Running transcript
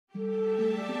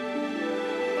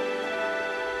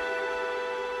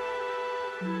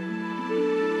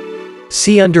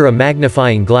See under a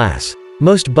magnifying glass.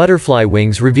 Most butterfly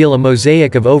wings reveal a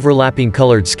mosaic of overlapping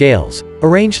colored scales,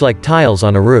 arranged like tiles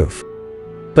on a roof.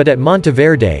 But at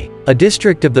Monteverde, a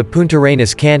district of the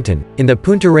Puntarenas Canton, in the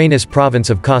Puntarenas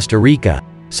province of Costa Rica,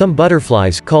 some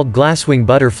butterflies, called glasswing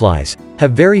butterflies,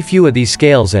 have very few of these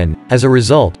scales and, as a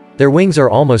result, their wings are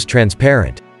almost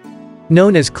transparent.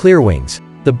 Known as clearwings,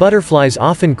 the butterflies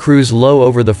often cruise low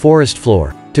over the forest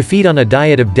floor, to feed on a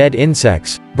diet of dead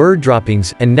insects, bird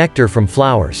droppings, and nectar from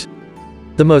flowers.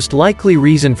 The most likely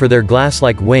reason for their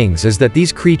glass-like wings is that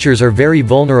these creatures are very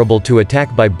vulnerable to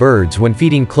attack by birds when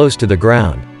feeding close to the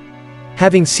ground.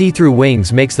 Having see-through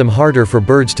wings makes them harder for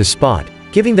birds to spot,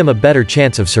 giving them a better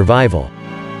chance of survival.